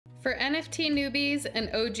For NFT newbies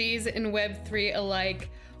and OGs in Web3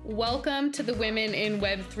 alike, welcome to the Women in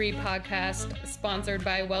Web3 podcast, sponsored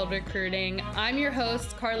by Well Recruiting. I'm your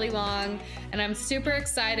host, Carly Long, and I'm super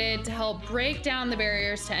excited to help break down the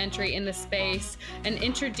barriers to entry in the space and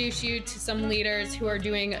introduce you to some leaders who are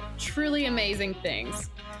doing truly amazing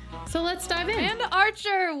things. So let's dive in. And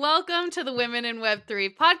Archer, welcome to the Women in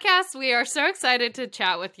Web3 podcast. We are so excited to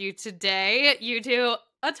chat with you today. You do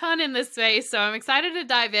a ton in this space, so I'm excited to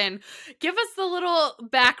dive in. Give us the little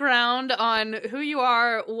background on who you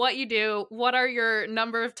are, what you do, what are your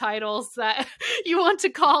number of titles that you want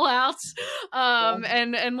to call out,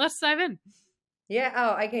 and let's dive in. Yeah.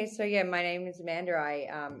 Oh, okay. So yeah, my name is Amanda. I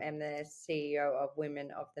am the CEO of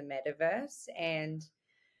Women of the Metaverse, and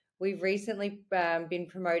we've recently been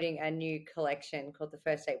promoting a new collection called the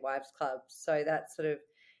First 8 Wives Club. So that's sort of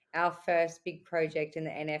our first big project in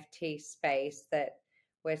the NFT space that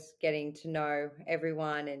we're getting to know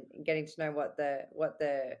everyone and getting to know what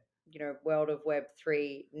the world of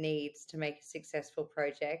Web3 needs to make a successful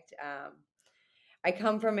project. I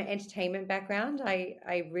come from an entertainment background.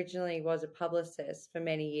 I originally was a publicist for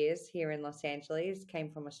many years here in Los Angeles,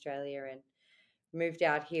 came from Australia and moved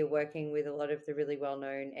out here working with a lot of the really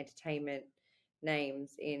well-known entertainment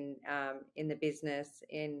names in the business,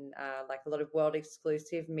 in like a lot of world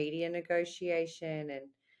exclusive media negotiation and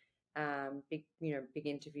big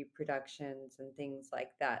interview productions and things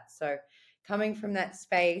like that. So coming from that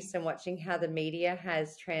space and watching how the media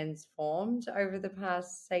has transformed over the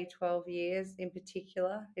past, say, 12 years in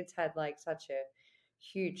particular, it's had like such a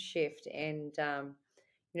huge shift. And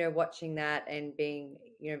watching that and being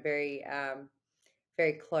very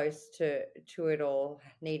close to it all,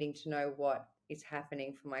 needing to know what is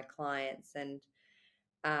happening for my clients. And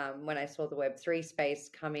when I saw the Web3 space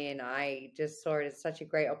come in, I just saw it as such a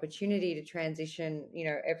great opportunity to transition,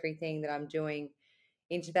 everything that I'm doing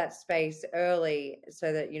into that space early,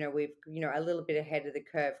 so that, we've, a little bit ahead of the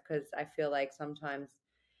curve, because I feel like sometimes,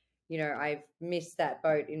 I've missed that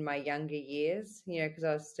boat in my younger years, because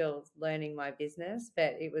I was still learning my business.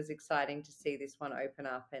 But it was exciting to see this one open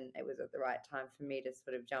up, and it was at the right time for me to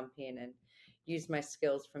sort of jump in and use my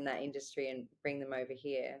skills from that industry and bring them over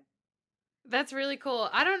here. That's really cool.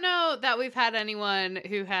 I don't know that we've had anyone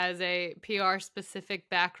who has a PR specific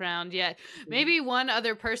background yet. Maybe one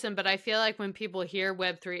other person, but I feel like when people hear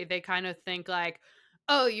Web3, they kind of think like,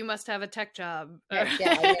 oh, you must have a tech job. Yeah,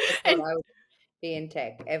 I never thought I would be in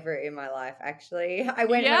tech ever in my life. Actually,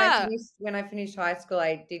 when I finished high school,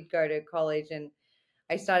 I did go to college and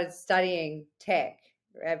I started studying tech.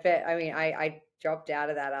 But I mean, I dropped out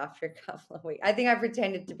of that after a couple of weeks. I think I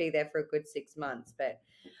pretended to be there for a good 6 months, but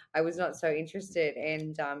I was not so interested.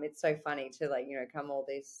 And it's so funny to come all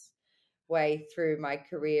this way through my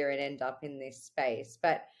career and end up in this space.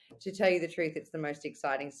 But to tell you the truth, it's the most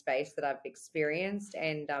exciting space that I've experienced,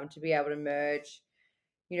 and to be able to merge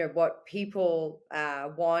what people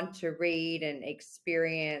want to read and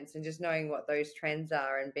experience, and just knowing what those trends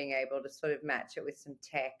are and being able to sort of match it with some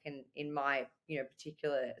tech and in my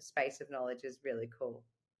particular space of knowledge is really cool.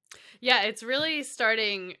 Yeah, it's really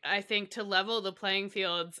starting, I think, to level the playing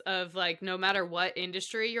fields of like, no matter what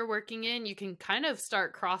industry you're working in, you can kind of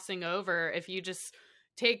start crossing over if you just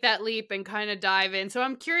take that leap and kind of dive in. So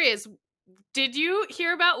I'm curious, did you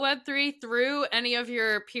hear about Web3 through any of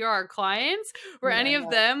your PR clients? Were any of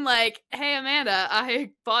them like, hey, Amanda,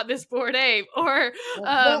 I bought this Bored Ape? Or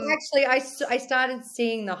well, actually, I started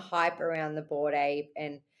seeing the hype around the Bored Ape,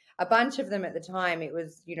 and a bunch of them at the time. It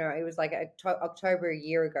was like October a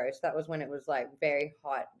year ago, so that was when it was like very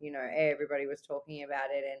hot. Everybody was talking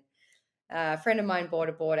about it, and a friend of mine bought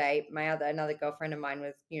a Bored Ape. Another girlfriend of mine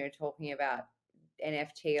was talking about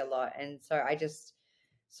NFT a lot, and so I just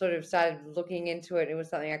sort of started looking into it. It was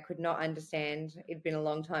something I could not understand. It'd been a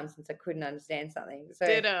long time since I couldn't understand something. So,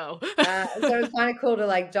 ditto. So it was kind of cool to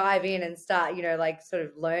like dive in and start, like sort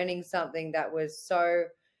of learning something that was so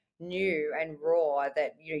new and raw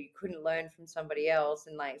that, you couldn't learn from somebody else.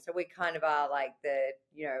 And like, so we kind of are like the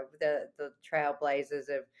trailblazers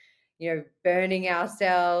of, burning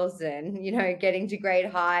ourselves and, getting to great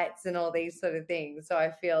heights and all these sort of things. So I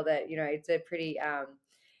feel that, it's a pretty,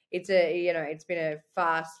 it's been a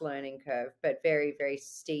fast learning curve, but very, very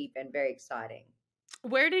steep and very exciting.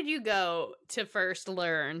 Where did you go to first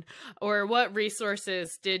learn, or what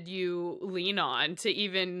resources did you lean on to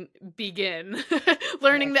even begin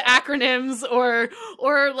learning the acronyms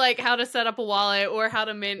or like how to set up a wallet or how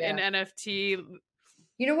to mint an NFT?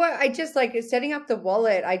 You know what? I just like setting up the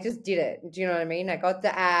wallet. I just did it. Do you know what I mean? I got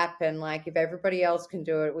the app, and like if everybody else can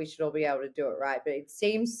do it, we should all be able to do it, right? But it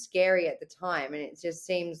seems scary at the time, and it just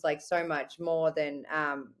seems like so much more than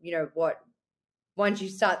what once you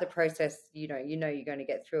start the process, you're going to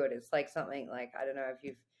get through it. It's like something like, I don't know if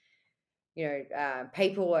you've,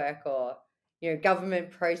 paperwork or,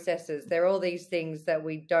 government processes. There are all these things that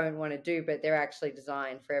we don't want to do, but they're actually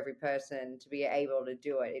designed for every person to be able to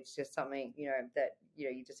do it. It's just something, that,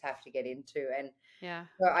 you just have to get into. And Yeah.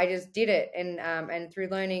 so I just did it, and through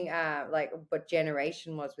learning like what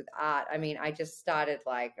generation was with art. I mean, I just started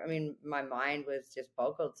my mind was just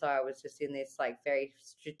boggled. So I was just in this like very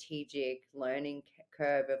strategic learning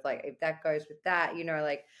curve of like, if that goes with that,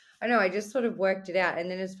 like I know I just sort of worked it out.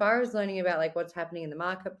 And then as far as learning about like what's happening in the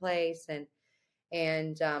marketplace and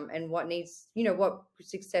what needs, what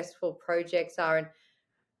successful projects are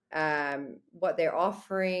and what they're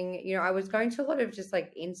offering. I was going to a lot of just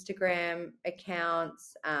like Instagram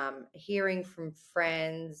accounts, hearing from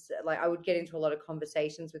friends. Like I would get into a lot of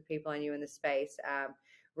conversations with people I knew in the space,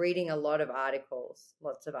 reading a lot of articles,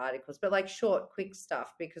 lots of articles, but like short, quick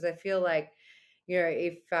stuff, because I feel like,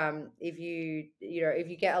 if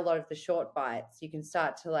you get a lot of the short bites, you can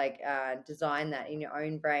start to like design that in your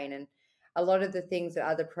own brain. And a lot of the things that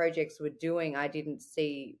other projects were doing, I didn't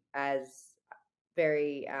see as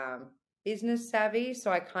very business savvy.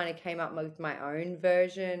 So I kind of came up with my own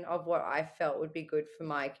version of what I felt would be good for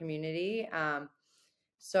my community.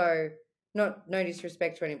 So not no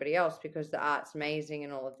disrespect to anybody else, because the art's amazing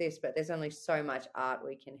and all of this, but there's only so much art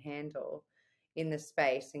we can handle in the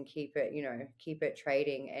space and keep it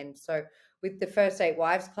trading. And so with the First Eight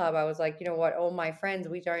Wives Club, I was like, you know what, all my friends,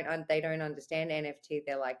 they don't understand NFT.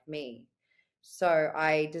 They're like me. So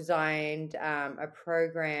I designed a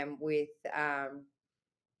program with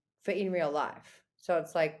for in real life. So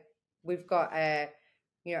it's like we've got a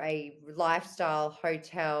lifestyle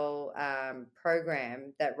hotel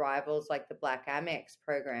program that rivals like the Black Amex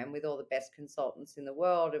program with all the best consultants in the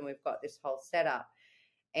world, and we've got this whole setup.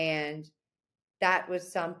 And that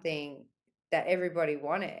was something that everybody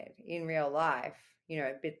wanted in real life.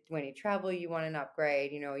 But when you travel, you want an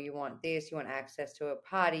upgrade, you want this, you want access to a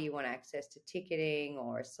party, you want access to ticketing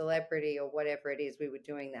or a celebrity or whatever it is. We were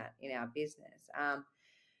doing that in our business.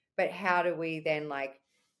 But how do we then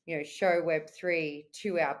show Web3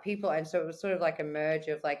 to our people? And so it was sort of like a merge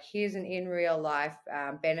of like, here's an in real life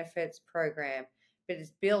benefits program, but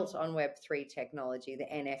it's built on Web3 technology. The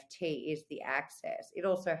NFT is the access. It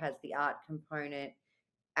also has the art component,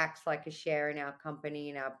 acts like a share in our company,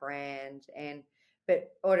 in our brand, but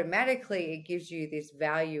automatically it gives you this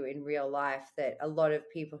value in real life that a lot of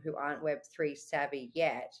people who aren't Web3 savvy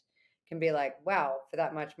yet can be like, wow, for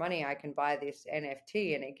that much money, I can buy this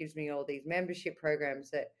NFT, and it gives me all these membership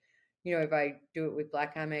programs that, if I do it with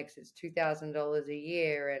Black Amex, it's $2,000 a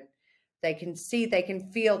year, and they can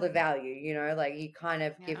feel the value, like you kind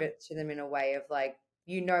of give Yeah. it to them in a way of like,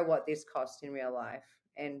 what this costs in real life.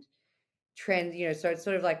 And trend, so it's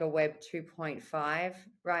sort of like a Web 2.5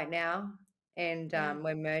 right now. And Yeah.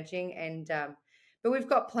 we're merging, but we've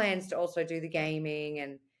got plans to also do the gaming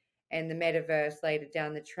and the metaverse later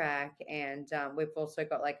down the track. And we've also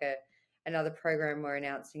got like another program we're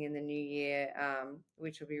announcing in the new year,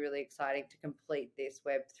 which will be really exciting to complete this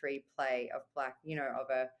Web3 play of of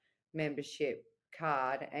a membership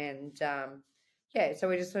card. And yeah, so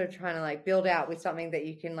we're just sort of trying to like build out with something that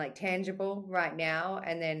you can like tangible right now,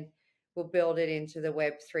 and then we'll build it into the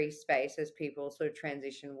Web3 space as people sort of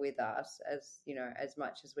transition with us, as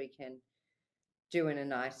much as we can do in a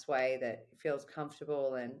nice way that feels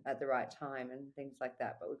comfortable and at the right time and things like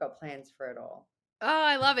that. But we've got plans for it all. Oh,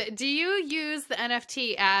 I love it. Do you use the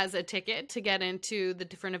NFT as a ticket to get into the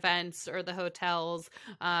different events or the hotels?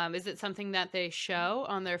 Is it something that they show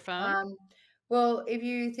on their phone? Um, well, if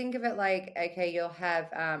you think of it like, okay, you'll have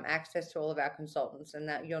access to all of our consultants, and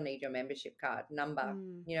that you'll need your membership card number.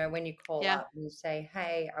 Mm. When you call Yeah. up and you say,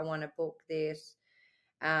 hey, I want to book this,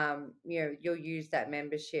 you'll use that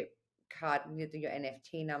membership card, your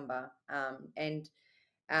NFT number, and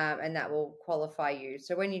that will qualify you.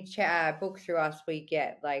 So when you book through us, we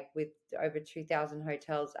get like with over 2,000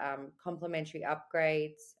 hotels, complimentary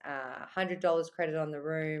upgrades, $100 credit on the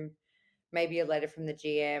room, maybe a letter from the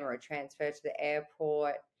GM or a transfer to the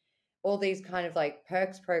airport. All these kind of like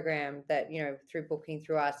perks program that, through booking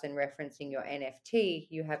through us and referencing your NFT,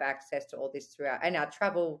 you have access to all this throughout. And our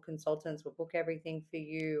travel consultants will book everything for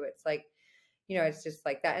you. It's like, it's just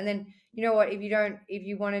like that. And then, you know what, if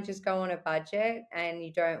you want to just go on a budget and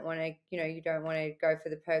you don't want to, go for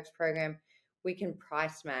the perks program, we can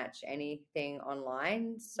price match anything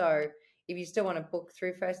online. So if you still want to book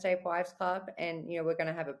through First Aid Wives Club, and, we're going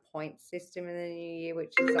to have a point system in the new year,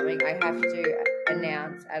 which is something I have to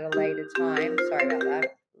announce at a later time. Sorry about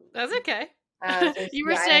that. That's okay. So You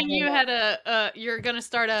were yeah, I have saying to you announce. had you're going to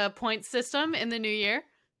start a point system in the new year?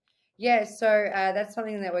 Yeah, so that's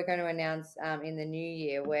something that we're going to announce in the new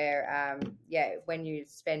year where, when you're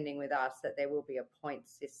spending with us, that there will be a point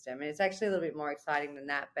system. And it's actually a little bit more exciting than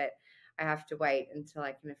that, but I have to wait until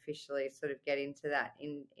I can officially sort of get into that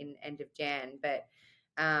in end of Jan. But,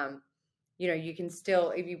 um, you can still,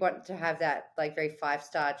 if you want to have that like very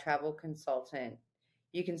five-star travel consultant,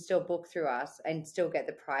 you can still book through us and still get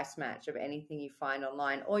the price match of anything you find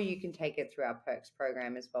online, or you can take it through our perks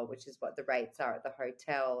program as well, which is what the rates are at the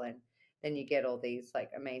hotel. And then you get all these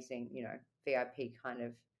like amazing, VIP kind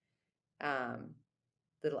of um,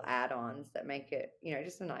 little add-ons that make it,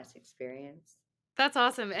 just a nice experience. That's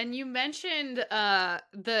awesome. And you mentioned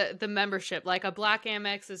the membership, like a Black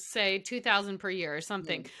Amex is say 2,000 per year or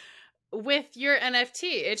something. Mm. With your NFT,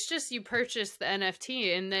 it's just you purchase the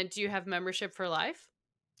NFT and then do you have membership for life?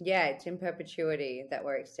 Yeah, it's in perpetuity that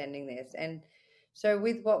we're extending this. And so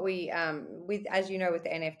with what we with as you know, with the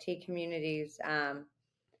NFT communities,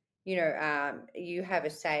 you have a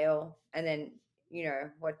sale, and then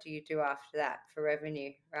what do you do after that for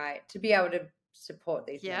revenue, right? To be able to support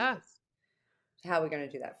these Yeah. members. How we're going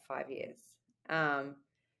to do that for 5 years. Um,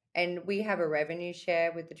 and we have a revenue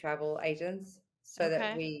share with the travel agents so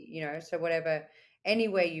that Okay. so whatever,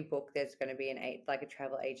 anywhere you book, there's going to be like a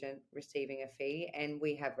travel agent receiving a fee, and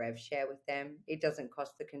we have rev share with them. It doesn't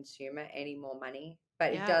cost the consumer any more money,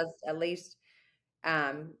 but it Yeah. does at least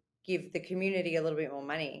give the community a little bit more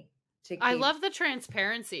money to I keep. love the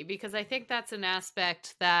transparency because I think that's an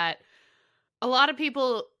aspect that a lot of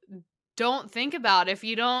people don't think about. If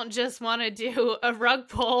you don't just want to do a rug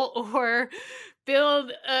pull or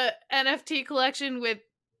build a NFT collection with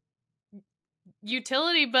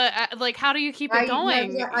utility, but like, how do you keep it I know,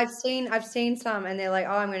 yeah, going? I've seen some, and they're like,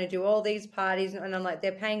 "Oh, I'm going to do all these parties," and I'm like,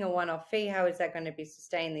 "They're paying a one-off fee. How is that going to be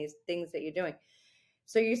sustain these things that you're doing?"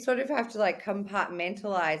 So you sort of have to like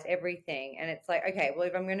compartmentalize everything, and it's like, okay, well,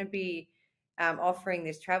 if I'm going to be offering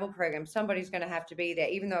this travel program, somebody's going to have to be there.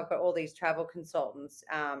 Even though I've got all these travel consultants,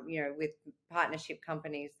 with partnership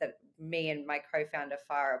companies that me and my co-founder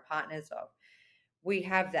Farah are partners of, we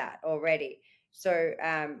have that already. So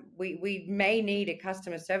we may need a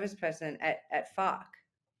customer service person at FARC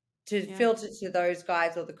to Yeah. filter to those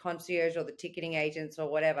guys, or the concierge, or the ticketing agents, or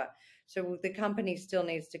whatever. So the company still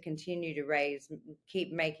needs to continue to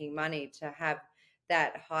keep making money to have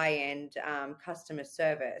that high end customer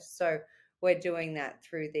service. So we're doing that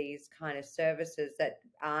through these kind of services that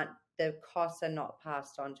aren't, the costs are not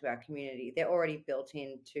passed on to our community. They're already built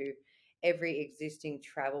into every existing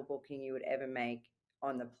travel booking you would ever make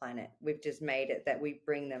on the planet. We've just made it that we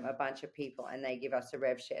bring them a bunch of people and they give us a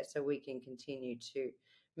rev share so we can continue to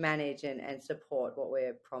manage and support what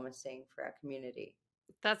we're promising for our community.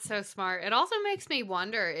 That's so smart. It also makes me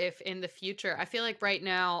wonder if in the future, I feel like right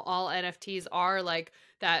now all NFTs are like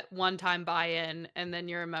that one-time buy-in and then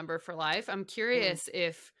you're a member for life. I'm Mm. curious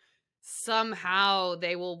if somehow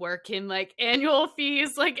they will work in like annual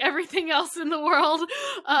fees like everything else in the world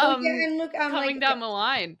Well, yeah, and look, coming down the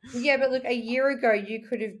line. yeah, but look, a year ago you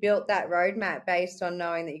could have built that roadmap based on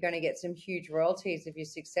knowing that you're going to get some huge royalties if you're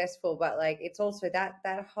successful. But like, it's also that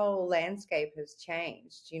whole landscape has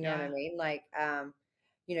changed. You know what I Yeah. mean? Like,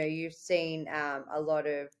 you've seen a lot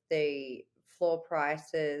of the floor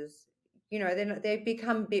prices. They've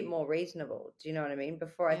become a bit more reasonable. Do you know what I mean?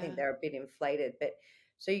 Before, I think Yeah. they're a bit inflated, but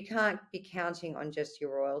so you can't be counting on just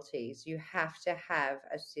your royalties. You have to have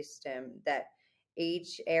a system that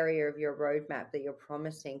each area of your roadmap that you're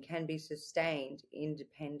promising can be sustained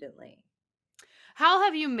independently. How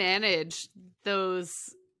have you managed those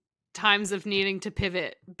times of needing to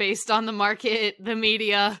pivot based on the market, the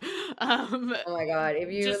media, um, Oh my God.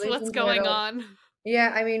 If you just what's listen to it going all, on?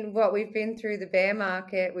 yeah, I mean, what we've been through the bear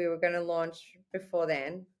market, we were going to launch before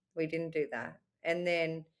then. We didn't do that. And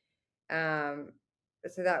then, um,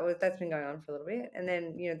 so that's been going on for a little bit. And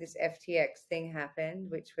then, this FTX thing happened,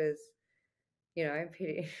 which was,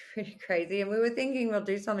 pretty, pretty crazy. And we were thinking we'll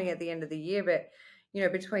do something at the end of the year, but,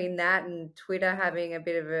 between that and Twitter having a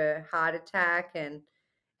bit of a heart attack, and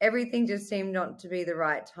everything just seemed not to be the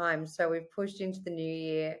right time. So we've pushed into the new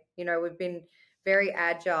year. We've been very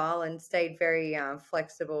agile and stayed very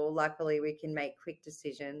flexible. Luckily, we can make quick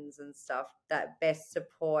decisions and stuff that best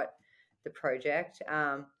support the project.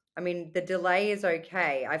 I mean, the delay is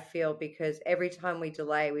okay, I feel, because every time we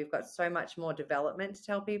delay, we've got so much more development to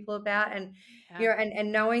tell people about. And, Yeah.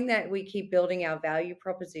 and knowing that we keep building our value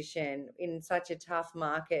proposition in such a tough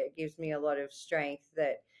market gives me a lot of strength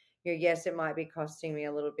that, yes, it might be costing me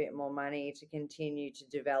a little bit more money to continue to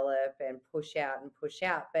develop and push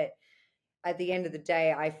out. But at the end of the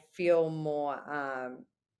day, I feel more,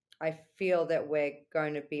 I feel that we're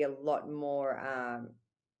going to be a lot more, uh,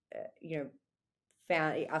 you know,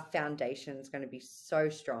 our foundation is going to be so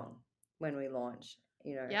strong when we launch,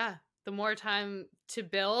 you know. Yeah, the more time to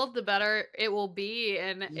build, the better it will be,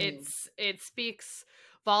 and Mm, it speaks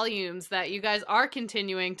volumes that you guys are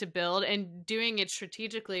continuing to build and doing it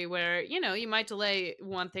strategically, where you might delay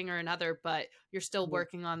one thing or another, but you're still yeah.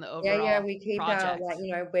 working on the Yeah, overall we keep our, project.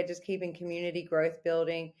 like, we're just keeping community growth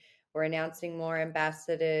building. We're announcing more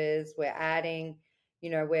ambassadors. We're adding,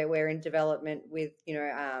 we're in development with,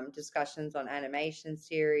 discussions on animation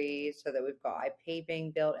series so that we've got IP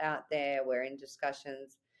being built out there. We're in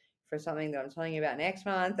discussions for something that I'm telling you about next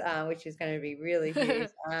month, which is going to be really huge.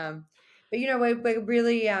 But we're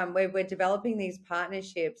really we're developing these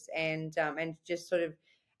partnerships and just sort of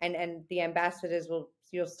and the ambassadors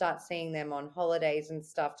you'll start seeing them on holidays and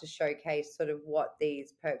stuff to showcase sort of what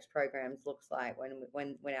these perks programs looks like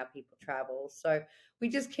when our people travel. So we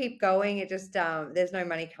just keep going. It just there's no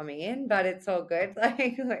money coming in, but it's all good.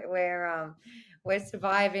 Like we're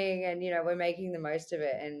surviving, and we're making the most of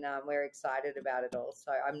it, and we're excited about it all.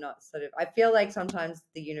 So I'm not sort of, I feel like sometimes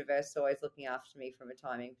the universe is always looking after me from a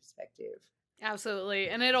timing perspective. Absolutely,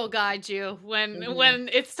 and it'll guide you Mhm. when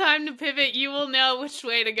it's time to pivot. You will know which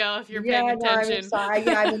way to go if you're paying Yeah, no, I'm attention. excited.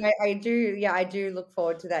 Yeah, I mean, I do. Yeah, I do look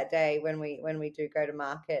forward to that day when we do go to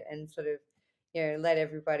market and sort of, let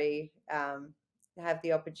everybody have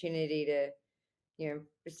the opportunity to,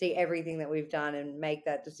 see everything that we've done and make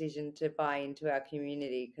that decision to buy into our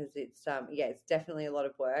community, because it's yeah, it's definitely a lot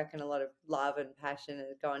of work and a lot of love and passion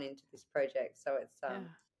has gone into this project. So Yeah.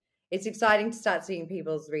 it's exciting to start seeing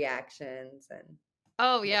people's reactions and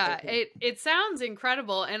Oh what they yeah, think. it sounds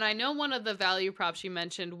incredible, and I know one of the value props you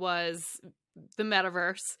mentioned was the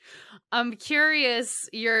metaverse. I'm curious,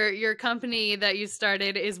 your company that you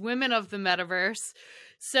started is Women of the Metaverse.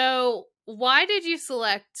 So, why did you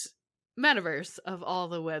select metaverse of all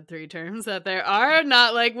the web3 terms that there are,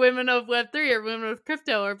 not like women of web3 or women of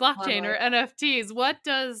crypto or blockchain or NFTs? What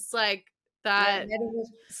does like that Metaverse.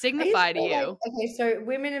 I just signify to feel like, you? okay, so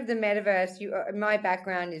women of the metaverse. My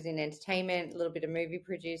background is in entertainment, a little bit of movie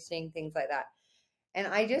producing, things like that. And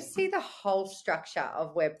I just see the whole structure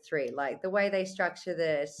of Web3, like the way they structure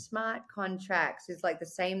the smart contracts is like the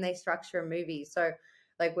same they structure a movie. So,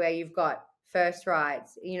 like where you've got first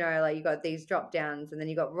rights, like you got these drop downs, and then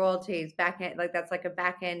you got royalties, back end, like that's like a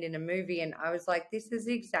back end in a movie. And I was like, this is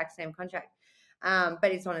the exact same contract.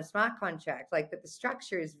 But it's on a smart contract, like, but the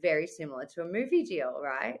structure is very similar to a movie deal,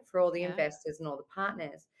 right? For all the Yeah. investors and all the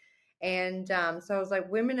partners. And so I was like,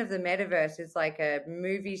 Women of the Metaverse is like a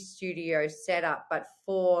movie studio setup, but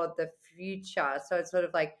for the future. So it's sort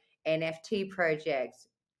of like NFT projects,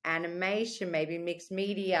 animation, maybe mixed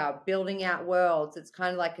media, building out worlds. It's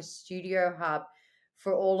kind of like a studio hub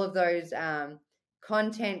for all of those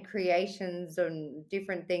content creations and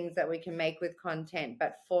different things that we can make with content,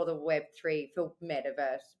 but for the Web3, for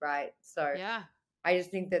metaverse, right? So Yeah. I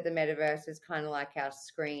just think that the metaverse is kind of like our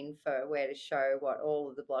screen for where to show what all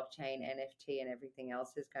of the blockchain, NFT, and everything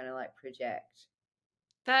else is going to like project.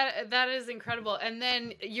 That is incredible. And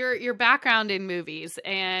then your background in movies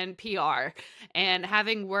and PR and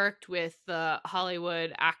having worked with the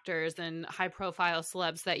Hollywood actors and high profile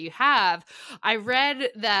celebs that you have, I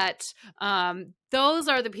read that those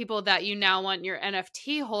are the people that you now want your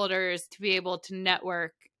NFT holders to be able to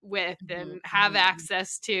network with Mhm, and have mhm.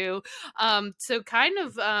 access to. So kind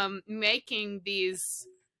of making these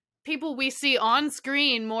people we see on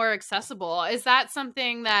screen more accessible. Is that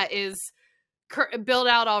something that is built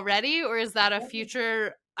out already, or is that a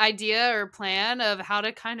future idea or plan of how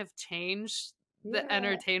to kind of change the Yeah,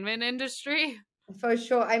 entertainment industry? for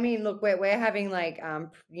sure. I mean, look, we're having like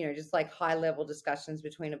just like high level discussions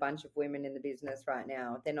between a bunch of women in the business right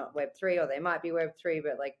now. They're not Web3, or they might be Web3,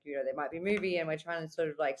 but like, they might be movie, and we're trying to sort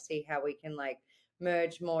of like see how we can like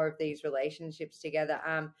merge more of these relationships together.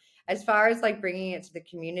 As far as like bringing it to the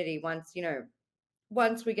community,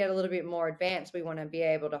 once we get a little bit more advanced, we want to be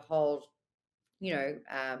able to hold, you know,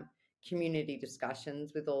 um, community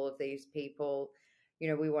discussions with all of these people.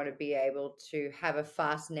 We want to be able to have a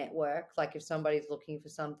fast network. Like if somebody's looking for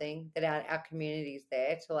something, that our community is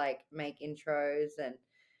there to like make intros and,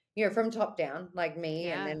 from top down, like me,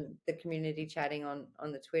 and Yeah, then the community chatting on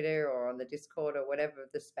the Twitter or on the Discord or whatever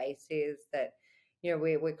the space is. That,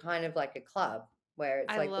 we're kind of like a club where it's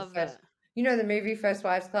I like the love first, it. the movie First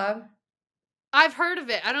Wives Club. I've heard of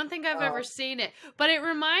it. I don't think I've ever Oh, seen it, but it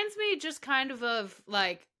reminds me just kind of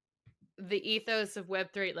like the ethos of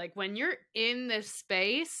Web3. Like when you're in this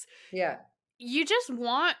space, yeah. you just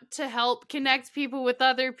want to help connect people with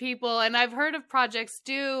other people, and I've heard of projects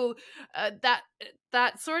do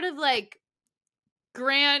that sort of like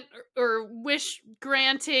grant or wish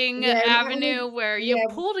granting Yeah, I avenue mean, where you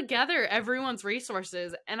yeah, pull together everyone's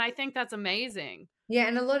resources. And I think that's amazing. yeah,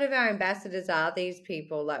 and a lot of our ambassadors are these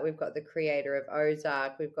people. Like we've got the creator of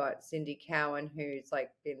Ozark, we've got Cindy Cowan, who's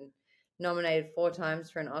like been nominated 4 times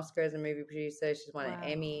for an Oscar as a movie producer. She's won an Wow.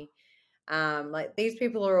 Emmy. Like these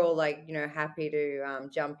people are all like, happy to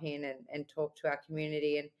jump in and talk to our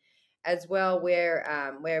community. And as well, we're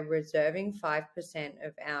reserving 5%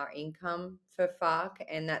 of our income for FARC,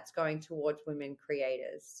 and that's going towards women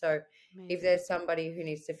creators. So if Amazing. there's somebody who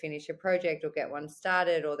needs to finish a project or get one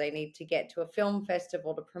started, or they need to get to a film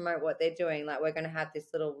festival to promote what they're doing, like we're going to have this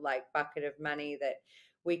little like bucket of money that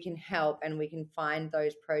we can help, and we can find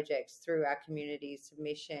those projects through our community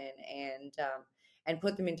submission, and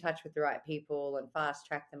put them in touch with the right people and fast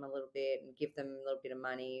track them a little bit and give them a little bit of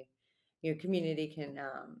money. Your community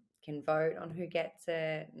can vote on who gets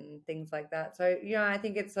it and things like that. So I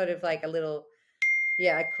think it's sort of like a little,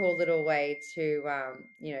 yeah, a cool little way to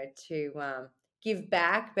give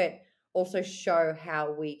back, but also show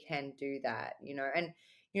how we can do that. And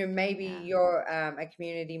maybe Yeah. you're a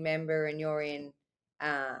community member and you're in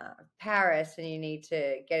Paris and you need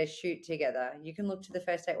to get a shoot together. You can look to the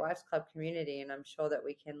First Date Wives Club community, and I'm sure that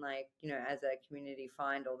we can, like, as a community,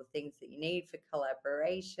 find all the things that you need for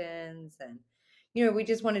collaborations. And we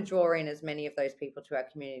just want to draw in as many of those people to our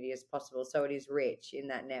community as possible, so it is rich in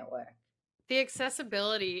that network. The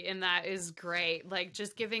accessibility in that is great. Like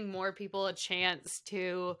just giving more people a chance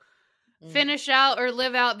to Mm. finish out or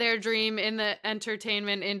live out their dream in the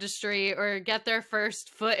entertainment industry or get their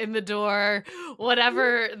first foot in the door,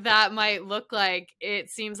 whatever that might look like.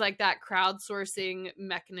 It seems like that crowdsourcing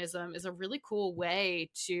mechanism is a really cool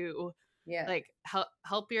way to Yeah. like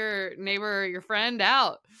help your neighbor or your friend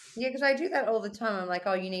out. Yeah, because I do that all the time. I'm like,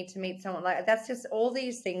 oh, you need to meet someone. Like, that's just all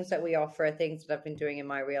these things that we offer are things that I've been doing in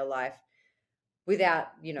my real life without,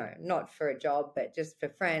 not for a job, but just for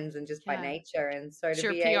friends and just by Yeah. nature. And so to It's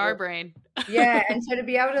your be PR able, brain. yeah, and so to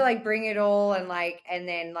be able to like bring it all and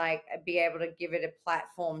then like be able to give it a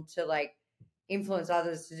platform to like influence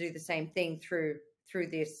others to do the same thing through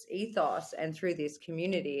this ethos and through this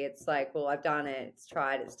community. It's like, well, I've done it, it's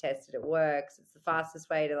tried, it's tested, it works. It's the fastest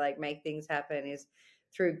way to like make things happen is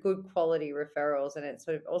through good quality referrals. And it's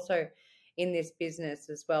sort of also in this business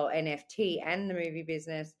as well, NFT and the movie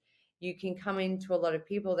business, you can come into a lot of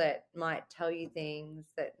people that might tell you things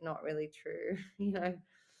that not really true,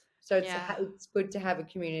 so Yeah. it's good to have a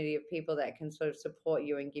community of people that can sort of support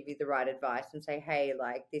you and give you the right advice and say, hey,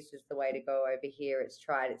 like this is the way to go over here. It's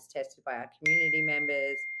tried, it's tested by our community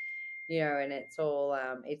members, and it's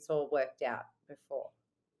all worked out before.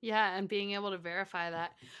 Yeah, and being able to verify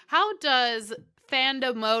that. How does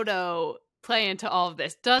Fandomoto play into all of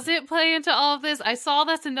this? Does it play into all of this? I saw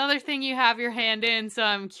that's another thing you have your hand in, so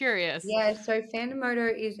I'm curious. Yeah, so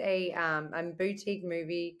Fandomoto is a boutique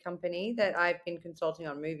movie company that I've been consulting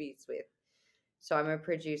on movies with. So I'm a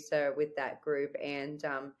producer with that group, and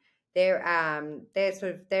they're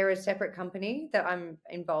a separate company that I'm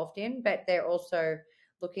involved in, but they're also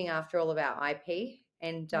looking after all of our IP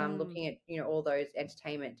and Mm, looking at all those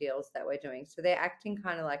entertainment deals that we're doing. So they're acting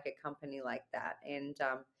kind of like a company like that, and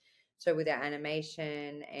so with our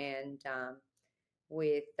animation and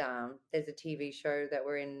with there's a TV show that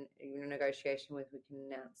we're in negotiation with, we can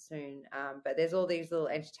announce soon. But there's all these little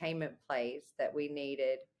entertainment plays that we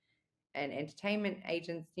needed, and entertainment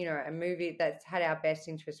agents, a movie that's had our best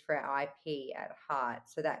interest for our IP at heart,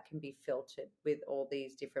 so that can be filtered with all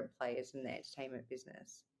these different players in the entertainment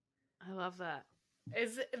business. I love that.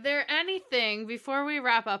 Is there anything before we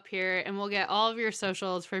wrap up here and we'll get all of your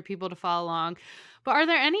socials for people to follow along, but are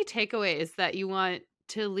there any takeaways that you want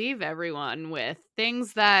to leave everyone with?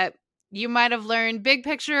 Things that you might have learned big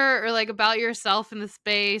picture or like about yourself in the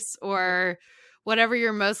space or whatever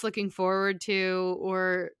you're most looking forward to,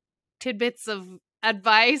 or tidbits of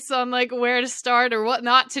advice on like where to start or what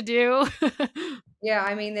not to do? Yeah,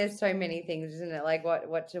 I mean, there's so many things, isn't it? Like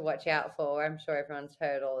what to watch out for. I'm sure everyone's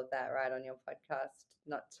heard all of that, right, on your podcast.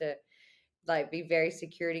 Not to like be very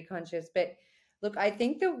security conscious, but look, I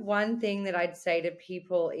think the one thing that I'd say to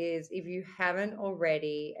people is, if you haven't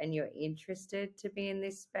already and you're interested to be in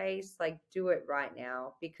this space, like do it right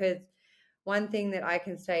now. Because one thing that I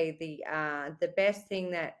can say, the best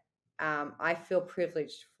thing that I feel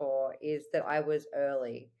privileged for is that I was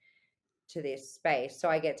early to this space. So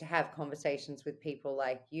I get to have conversations with people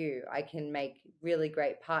like you. I can make really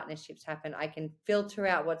great partnerships happen. I can filter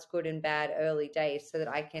out what's good and bad early days so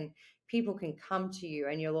that people can come to you,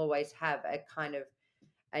 and you'll always have a kind of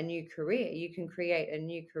a new career. You can create a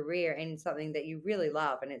new career in something that you really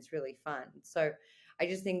love and it's really fun. So I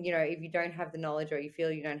just think, if you don't have the knowledge or you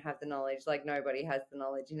feel you don't have the knowledge, like nobody has the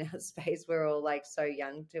knowledge in our space. We're all like so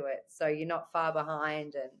young to it. So you're not far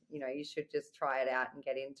behind, and, you should just try it out and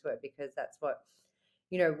get into it, because that's what,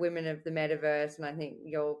 women of the metaverse. And I think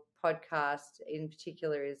your podcast in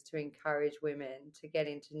particular is to encourage women to get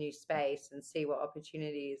into new space and see what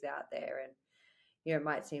opportunity is out there. And, it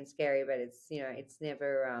might seem scary, but it's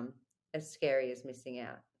never as scary as missing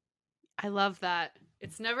out. I love that.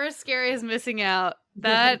 It's never as scary as missing out.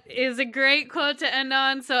 That is a great quote to end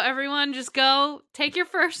on. So everyone, just go take your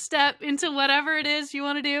first step into whatever it is you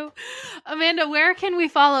want to do. Amanda, where can we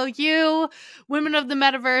follow you, Women of the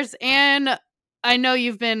Metaverse? And I know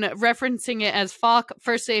you've been referencing it as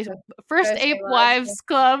FAWC, First Ape Wives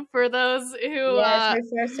Club, for those who...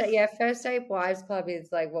 First Ape Wives Club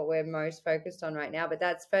is like what we're most focused on right now, but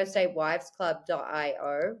that's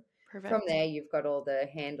firstapewivesclub.io. Perfect. From there, you've got all the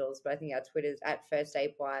handles, but I think our Twitter's at First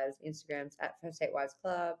Ape Wives, Instagram's at First Ape Wives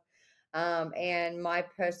Club. And my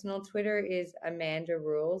personal Twitter is Amanda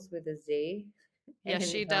Rules with a Z. Yes,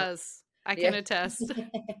 she does. I can attest.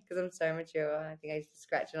 Because I'm so mature. I think I used to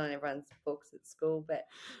scratch it on everyone's books at school. But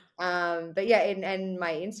yeah, and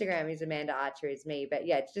my Instagram is Amanda Archer is me. But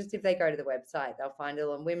yeah, just if they go to the website, they'll find it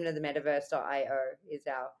on womenofthemetaverse.io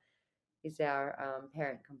is our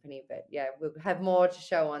parent company. But yeah, we'll have more to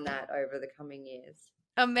show on that over the coming years.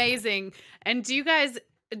 Amazing. And do you guys,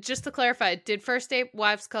 just to clarify, did First Ape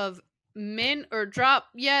Wives Club mint or drop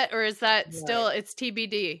yet, or is that still it's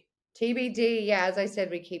TBD? TBD, yeah. As I said,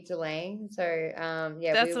 we keep delaying. So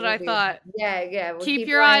yeah, that's what I thought. Yeah. We'll keep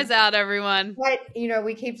your eyes out, everyone. But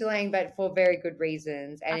we keep delaying, but for very good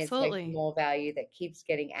reasons, and Absolutely. It's like more value that keeps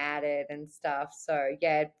getting added and stuff. So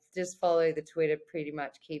yeah, just follow the Twitter. Pretty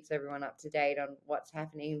much keeps everyone up to date on what's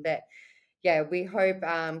happening. But yeah, we hope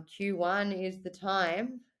Q1 is the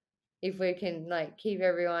time, if we can keep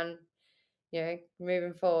everyone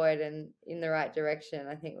moving forward and in the right direction.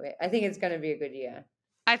 I think it's going to be a good year.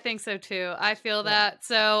 I think so too. I feel that.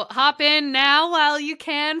 So hop in now while you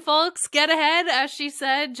can, folks. Get ahead, as she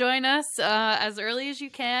said. Join us as early as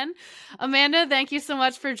you can. Amanda, thank you so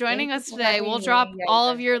much for joining us today. We'll drop all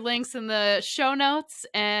of your links in the show notes,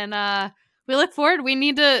 and we look forward. We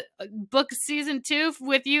need to book season 2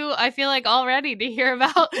 with you, I feel like, already, to hear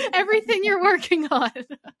about everything you're working on.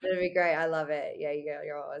 That'd be great. I love it. Yeah,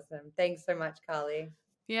 you're awesome. Thanks so much, Carly.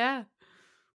 Yeah.